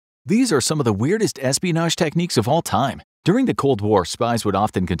These are some of the weirdest espionage techniques of all time. During the Cold War, spies would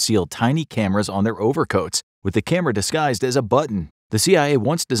often conceal tiny cameras on their overcoats, with the camera disguised as a button. The CIA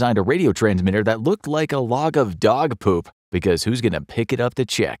once designed a radio transmitter that looked like a log of dog poop, because who's gonna pick it up to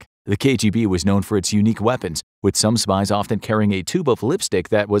check? The KGB was known for its unique weapons, with some spies often carrying a tube of lipstick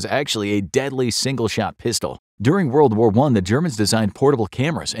that was actually a deadly single-shot pistol. During World War I, the Germans designed portable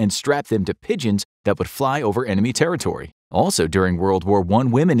cameras and strapped them to pigeons that would fly over enemy territory. Also during World War I,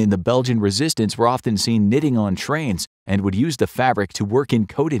 women in the Belgian resistance were often seen knitting on trains and would use the fabric to work in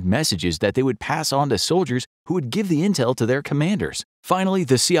coded messages that they would pass on to soldiers who would give the intel to their commanders. Finally,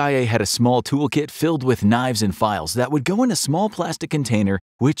 the CIA had a small toolkit filled with knives and files that would go in a small plastic container,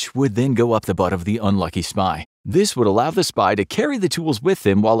 which would then go up the butt of the unlucky spy. This would allow the spy to carry the tools with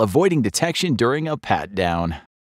them while avoiding detection during a pat-down.